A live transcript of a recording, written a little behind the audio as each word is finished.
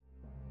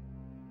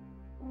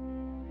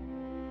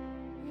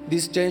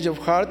this change of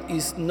heart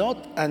is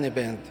not an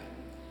event.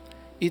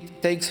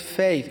 It takes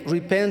faith,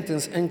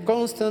 repentance, and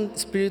constant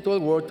spiritual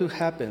work to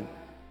happen.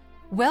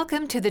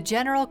 Welcome to the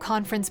General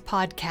Conference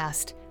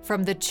podcast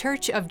from the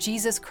Church of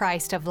Jesus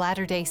Christ of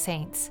Latter-day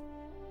Saints.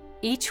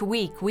 Each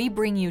week, we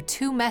bring you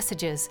 2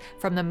 messages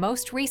from the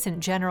most recent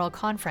General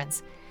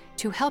Conference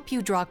to help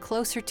you draw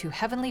closer to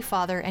Heavenly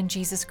Father and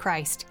Jesus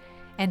Christ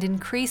and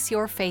increase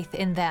your faith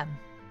in them.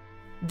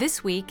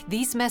 This week,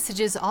 these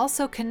messages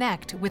also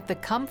connect with the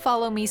Come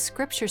Follow Me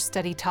scripture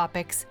study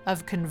topics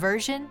of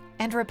conversion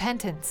and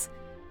repentance.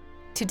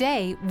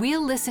 Today,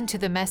 we'll listen to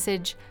the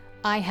message,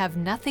 I Have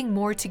Nothing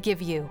More to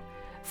Give You,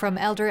 from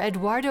Elder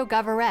Eduardo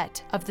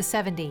Gavaret of the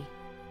 70.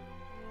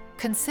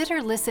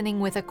 Consider listening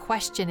with a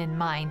question in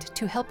mind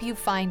to help you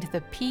find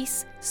the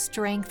peace,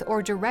 strength,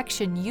 or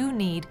direction you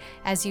need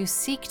as you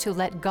seek to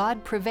let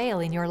God prevail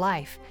in your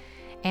life,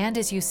 and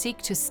as you seek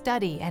to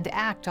study and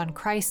act on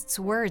Christ's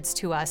words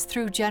to us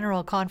through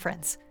General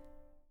Conference.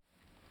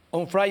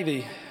 On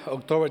Friday,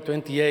 October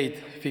 28,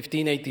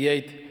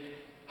 1588,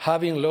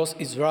 having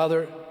lost its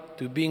rudder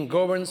to being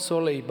governed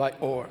solely by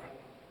oar,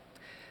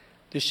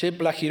 the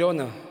ship La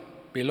Girona,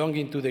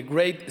 belonging to the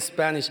great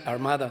Spanish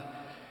Armada,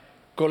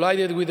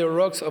 collided with the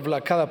rocks of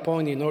Lacada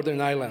Point in Northern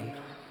Ireland.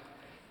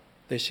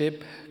 The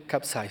ship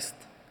capsized.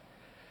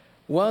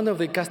 One of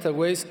the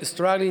castaways,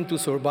 struggling to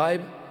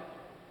survive,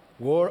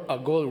 wore a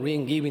gold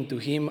ring given to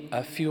him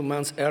a few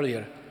months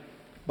earlier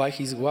by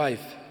his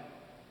wife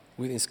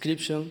with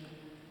inscription,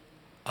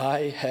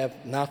 I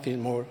have nothing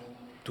more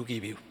to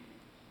give you.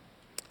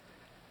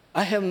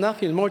 I have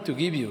nothing more to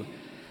give you,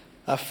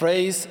 a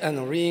phrase and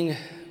a ring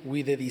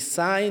with the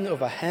design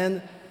of a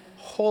hand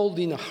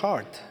holding a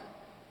heart,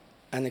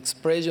 an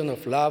expression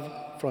of love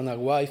from a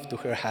wife to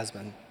her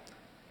husband.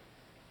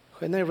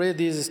 When I read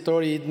this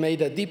story, it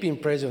made a deep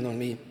impression on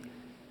me.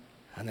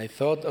 And I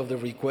thought of the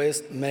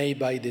request made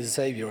by the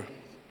Savior,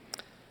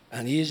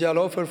 and ye shall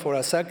offer for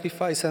a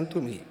sacrifice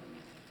unto me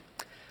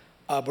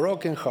a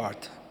broken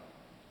heart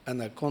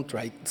and a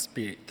contrite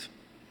spirit.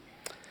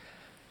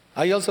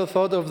 I also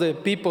thought of the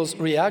people's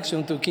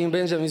reaction to King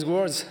Benjamin's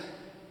words,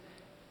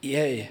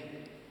 Yea,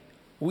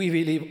 we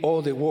believe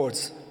all the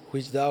words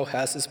which thou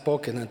hast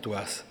spoken unto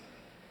us,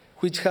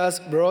 which has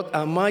brought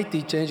a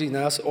mighty change in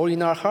us or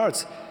in our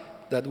hearts,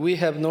 that we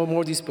have no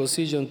more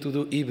disposition to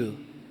do evil,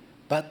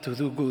 but to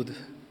do good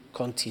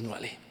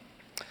continually.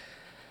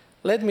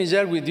 Let me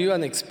share with you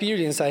an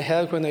experience I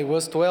had when I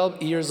was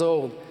 12 years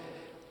old,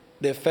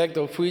 the effect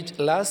of which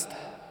lasts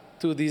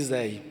to this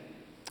day.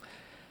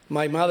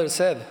 My mother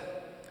said,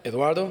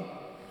 Eduardo,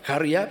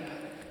 hurry up.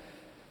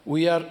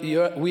 We are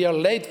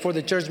late for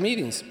the church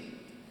meetings.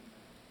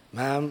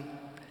 Ma'am,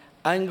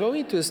 I'm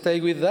going to stay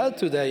with Dad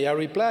today, I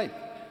replied.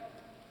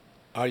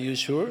 Are you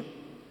sure?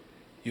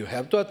 You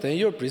have to attend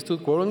your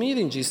priesthood quorum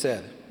meeting, she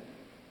said.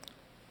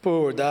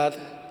 Poor Dad,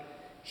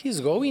 he's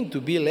going to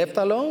be left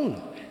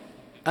alone.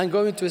 I'm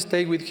going to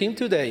stay with him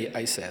today,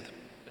 I said.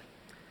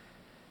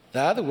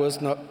 Dad was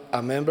not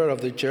a member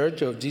of the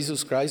Church of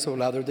Jesus Christ of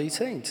Latter-day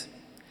Saints.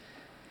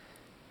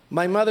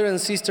 My mother and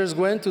sisters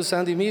went to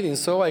Sunday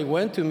meetings, so I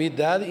went to meet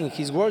Dad in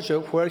his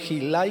workshop where he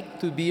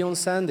liked to be on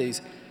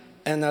Sundays.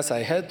 And as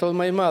I had told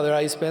my mother,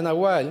 I spent a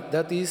while,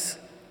 that is,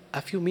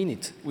 a few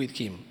minutes with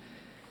him.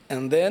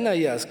 And then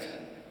I asked,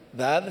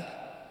 Dad,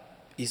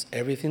 is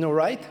everything all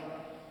right?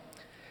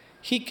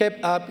 He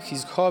kept up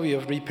his hobby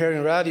of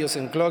repairing radios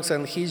and clocks,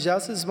 and he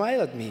just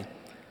smiled at me.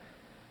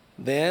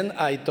 Then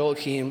I told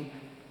him,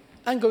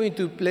 I'm going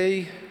to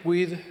play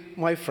with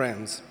my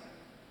friends.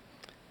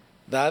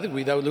 Dad,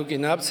 without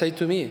looking up, said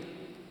to me,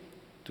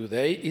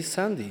 Today is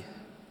Sunday.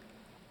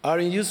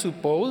 Aren't you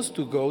supposed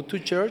to go to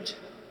church?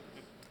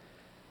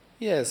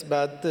 Yes,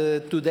 but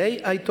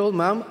today I told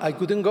Mom I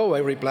couldn't go, I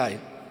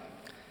replied.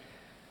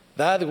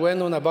 Dad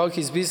went on about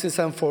his business,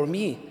 and for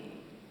me,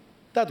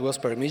 that was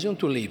permission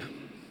to leave.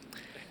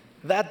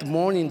 That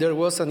morning, there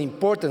was an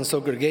important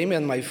soccer game,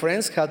 and my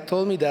friends had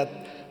told me that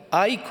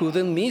I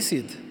couldn't miss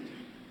it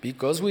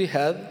because we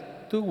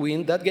had to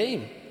win that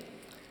game.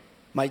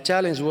 My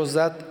challenge was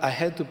that I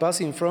had to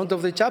pass in front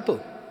of the chapel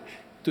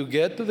to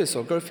get to the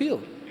soccer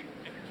field.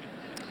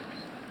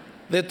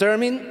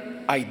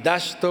 Determined, I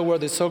dashed toward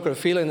the soccer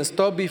field and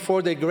stopped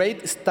before the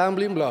great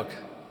stumbling block,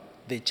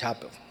 the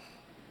chapel.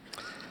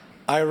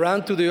 I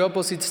ran to the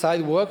opposite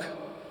sidewalk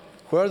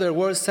where there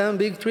were some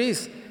big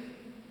trees,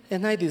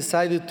 and I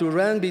decided to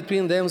run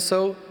between them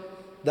so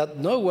that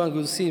no one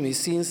would see me,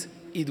 since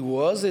it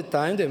was the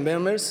time the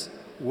members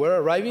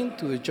were arriving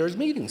to the church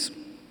meetings.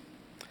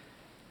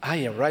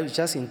 I arrived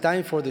just in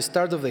time for the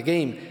start of the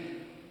game.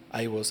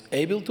 I was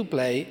able to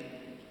play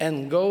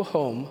and go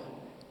home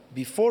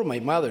before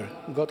my mother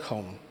got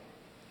home.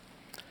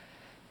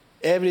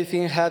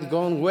 Everything had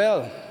gone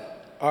well.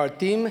 Our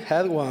team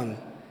had won,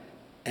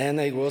 and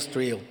I was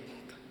thrilled.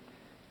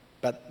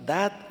 But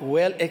that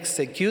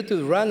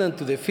well-executed run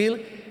onto the field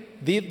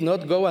did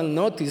not go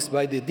unnoticed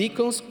by the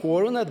deacon's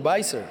quorum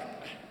advisor.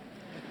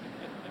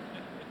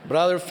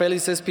 Brother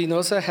Felix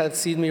Espinosa had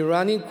seen me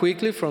running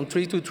quickly from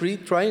tree to tree,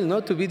 trying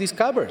not to be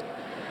discovered.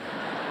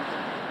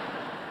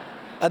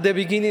 At the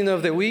beginning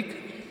of the week,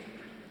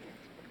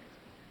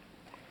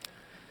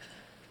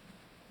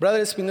 Brother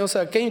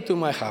Espinosa came to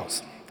my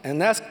house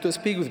and asked to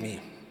speak with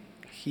me.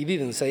 He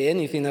didn't say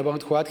anything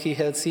about what he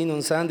had seen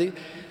on Sunday,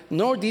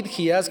 nor did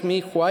he ask me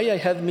why I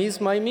had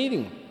missed my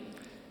meeting.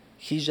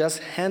 He just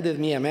handed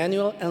me a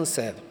manual and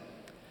said,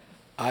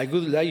 "I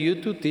would like you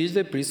to teach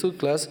the priesthood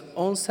class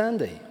on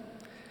Sunday.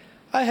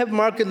 I have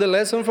marked the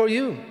lesson for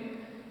you.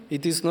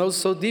 It is not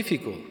so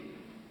difficult.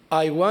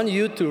 I want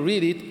you to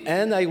read it,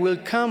 and I will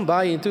come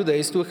by in 2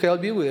 days to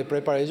help you with the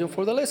preparation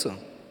for the lesson."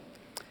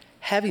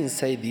 Having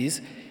said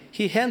this,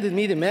 he handed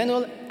me the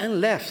manual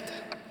and left.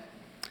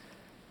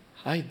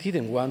 I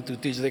didn't want to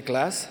teach the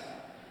class,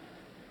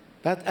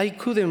 but I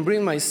couldn't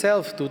bring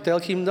myself to tell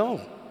him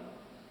no.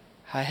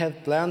 I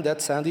had planned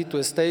that Sunday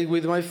to stay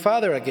with my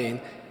father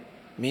again,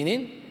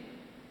 meaning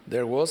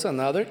there was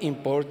another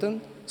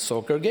important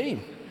soccer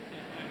game.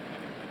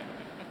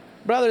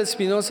 Brother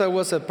Espinosa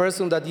was a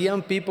person that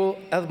young people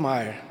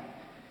admire.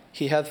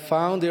 He had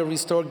found the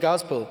restored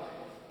gospel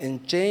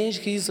and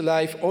changed his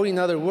life, or in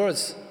other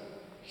words,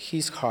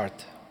 his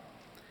heart.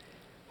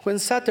 When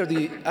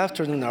Saturday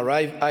afternoon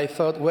arrived, I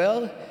thought,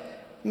 well,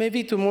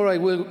 maybe tomorrow I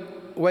will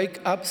wake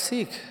up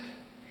sick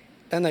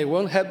and I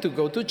won't have to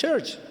go to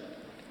church.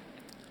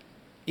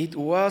 It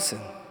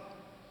wasn't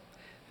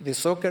the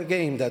soccer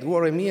game that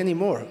worried me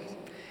anymore.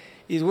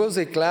 It was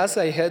a class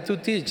I had to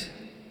teach,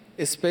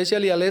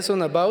 especially a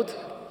lesson about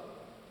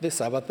the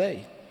Sabbath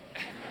day.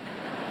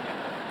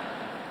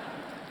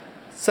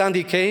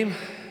 Sunday came,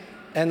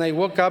 and I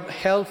woke up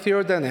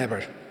healthier than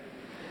ever.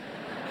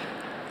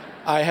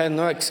 I had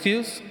no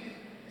excuse,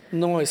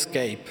 no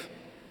escape.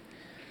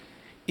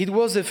 It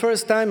was the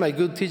first time I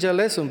could teach a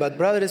lesson, but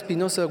Brother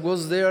Espinosa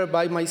was there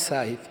by my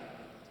side.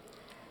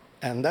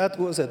 And that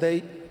was a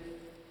day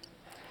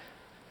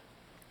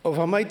of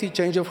a mighty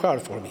change of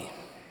heart for me.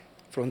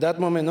 From that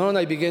moment on,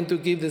 I began to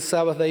keep the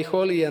Sabbath day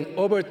holy, and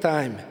over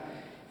time,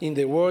 in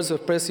the words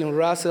of President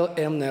Russell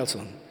M.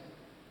 Nelson,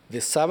 the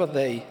Sabbath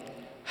day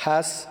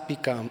has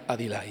become a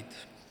delight.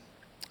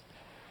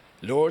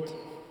 Lord,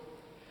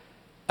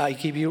 I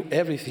give you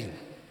everything.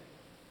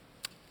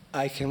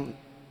 I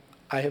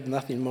have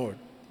nothing more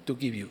to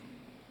give you.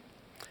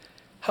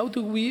 How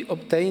do we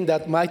obtain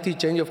that mighty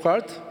change of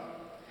heart?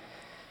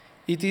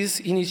 It is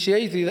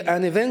initiated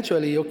and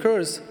eventually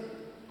occurs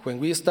when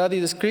we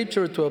study the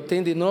Scripture to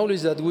obtain the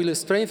knowledge that will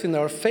strengthen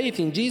our faith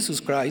in Jesus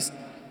Christ,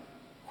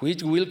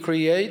 which will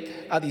create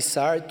a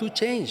desire to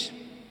change.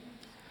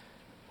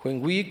 When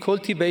we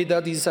cultivate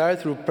that desire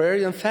through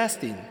prayer and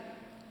fasting,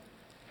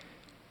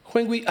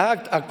 when we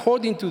act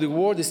according to the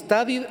word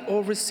studied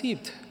or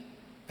received,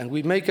 and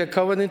we make a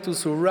covenant to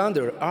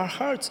surrender our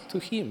hearts to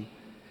Him,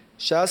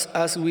 just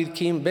as with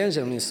King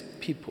Benjamin's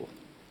people.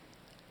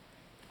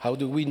 How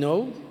do we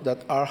know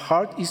that our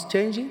heart is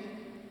changing?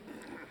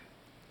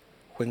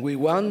 When we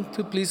want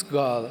to please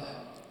God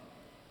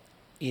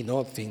in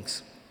all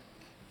things.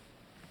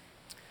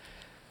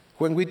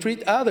 When we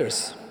treat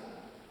others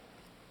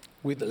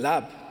with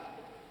love,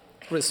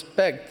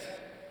 respect,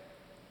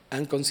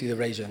 and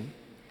consideration.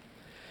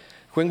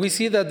 When we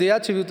see that the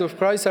attributes of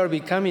Christ are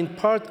becoming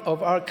part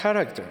of our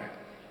character.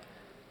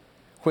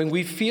 When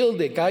we feel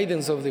the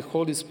guidance of the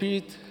Holy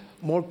Spirit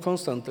more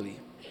constantly.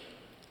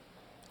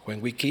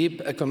 When we keep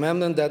a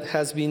commandment that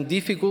has been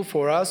difficult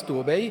for us to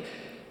obey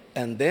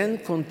and then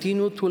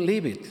continue to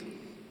live it.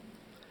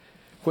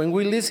 When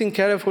we listen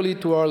carefully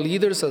to our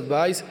leaders'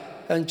 advice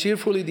and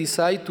cheerfully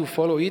decide to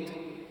follow it,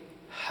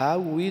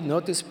 have we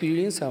not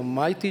experienced a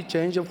mighty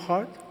change of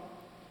heart?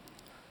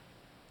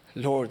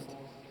 Lord,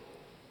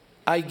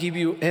 I give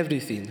you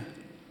everything.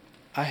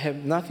 I have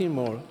nothing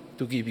more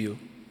to give you.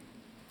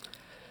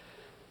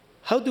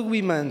 How do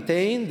we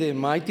maintain the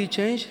mighty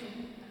change?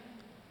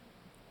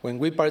 When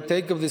we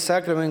partake of the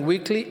sacrament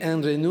weekly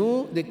and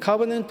renew the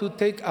covenant to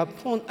take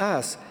upon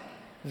us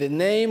the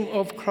name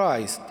of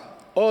Christ,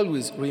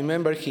 always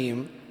remember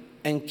Him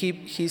and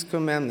keep His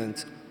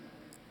commandments.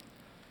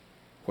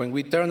 When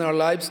we turn our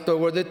lives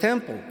toward the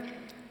temple,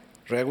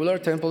 regular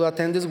temple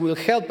attendance will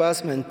help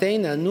us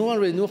maintain a new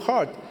and renewed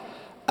heart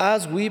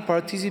as we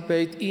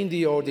participate in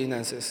the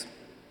ordinances.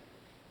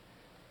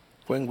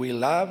 When we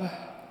love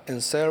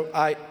and serve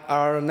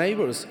our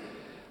neighbors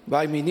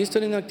by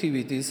ministering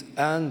activities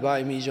and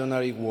by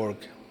missionary work.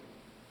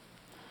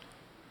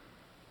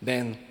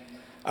 Then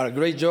our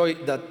great joy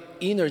that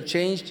inner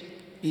change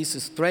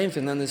is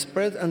strengthened and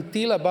spread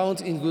until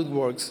abounds in good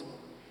works.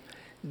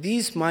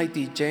 This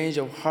mighty change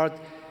of heart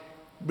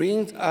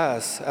brings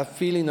us a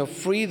feeling of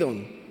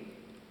freedom,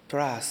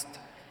 trust,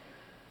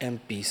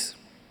 and peace.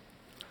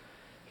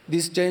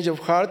 This change of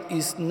heart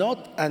is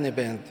not an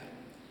event.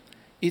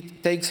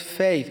 It takes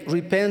faith,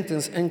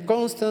 repentance, and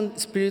constant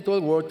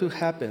spiritual work to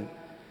happen.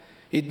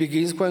 It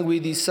begins when we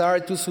desire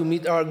to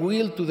submit our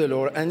will to the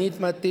Lord, and it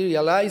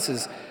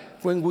materializes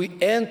when we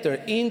enter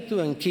into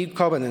and keep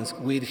covenants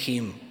with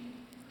Him.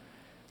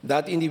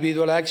 That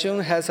individual action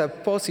has a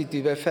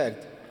positive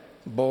effect,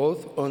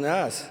 both on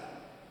us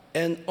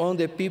and on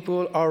the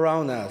people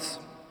around us.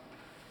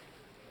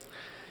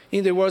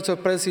 In the words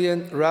of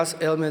President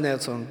Russell M.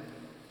 Nelson,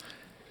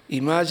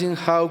 Imagine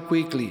how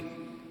quickly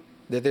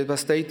the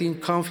devastating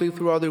conflict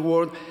throughout the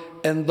world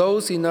and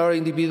those in our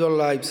individual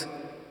lives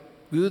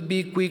would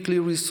be quickly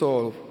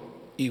resolved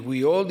if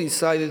we all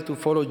decided to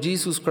follow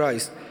Jesus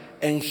Christ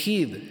and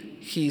heed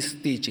his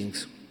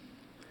teachings.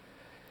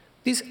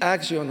 This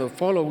action of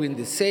following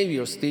the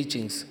Savior's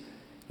teachings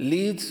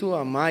leads to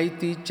a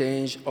mighty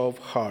change of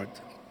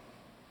heart.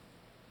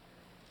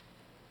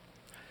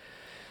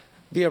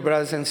 Dear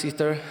brothers and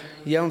sisters,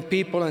 young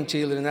people and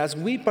children, as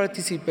we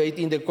participate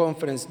in the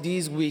conference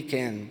this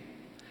weekend,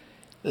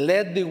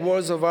 let the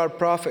words of our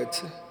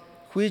prophets,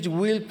 which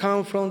will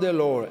come from the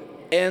Lord,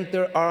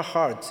 enter our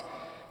hearts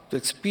to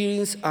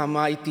experience a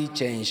mighty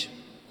change.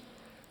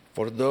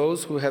 For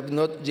those who have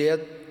not yet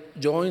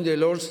joined the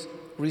Lord's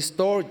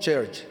restored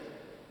church,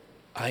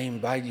 I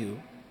invite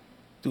you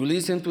to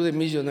listen to the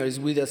missionaries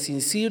with a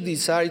sincere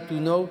desire to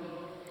know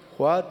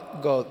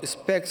what God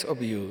expects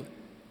of you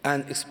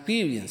and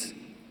experience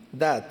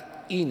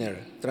that inner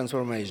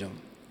transformation.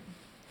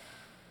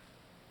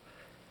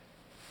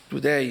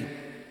 Today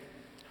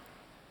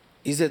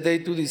is the day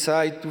to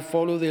decide to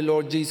follow the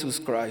Lord Jesus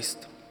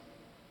Christ.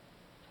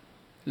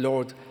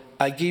 Lord,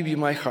 I give you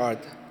my heart.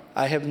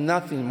 I have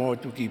nothing more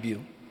to give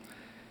you.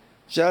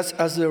 Just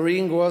as the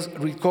ring was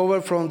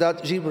recovered from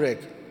that shipwreck,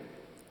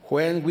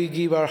 when we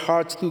give our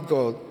hearts to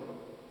God,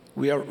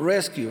 we are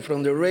rescued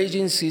from the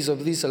raging seas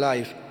of this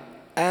life,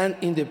 and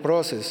in the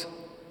process,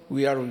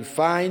 we are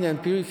refined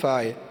and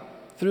purified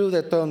through the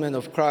atonement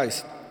of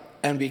Christ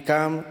and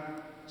become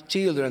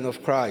children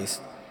of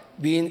Christ,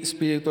 being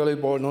spiritually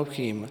born of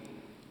him.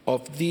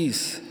 Of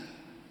this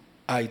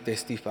I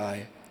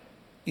testify.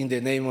 In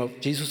the name of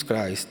Jesus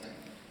Christ,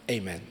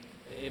 amen.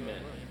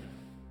 Amen.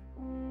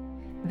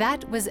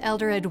 That was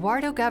Elder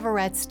Eduardo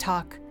Gavaret's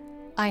talk,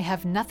 I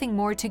Have Nothing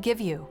More to Give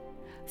You,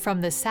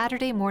 from the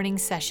Saturday morning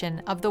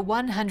session of the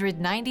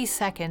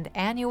 192nd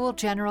Annual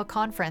General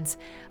Conference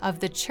of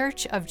The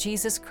Church of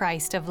Jesus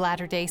Christ of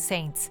Latter-day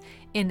Saints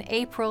in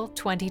April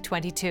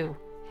 2022.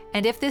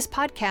 And if this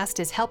podcast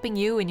is helping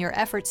you in your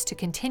efforts to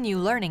continue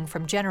learning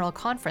from General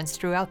Conference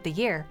throughout the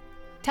year,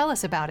 tell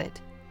us about it.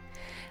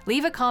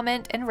 Leave a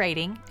comment and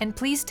rating, and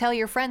please tell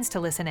your friends to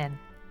listen in.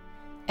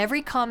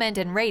 Every comment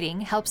and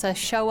rating helps us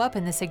show up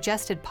in the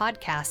suggested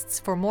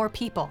podcasts for more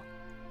people.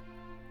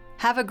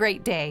 Have a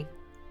great day.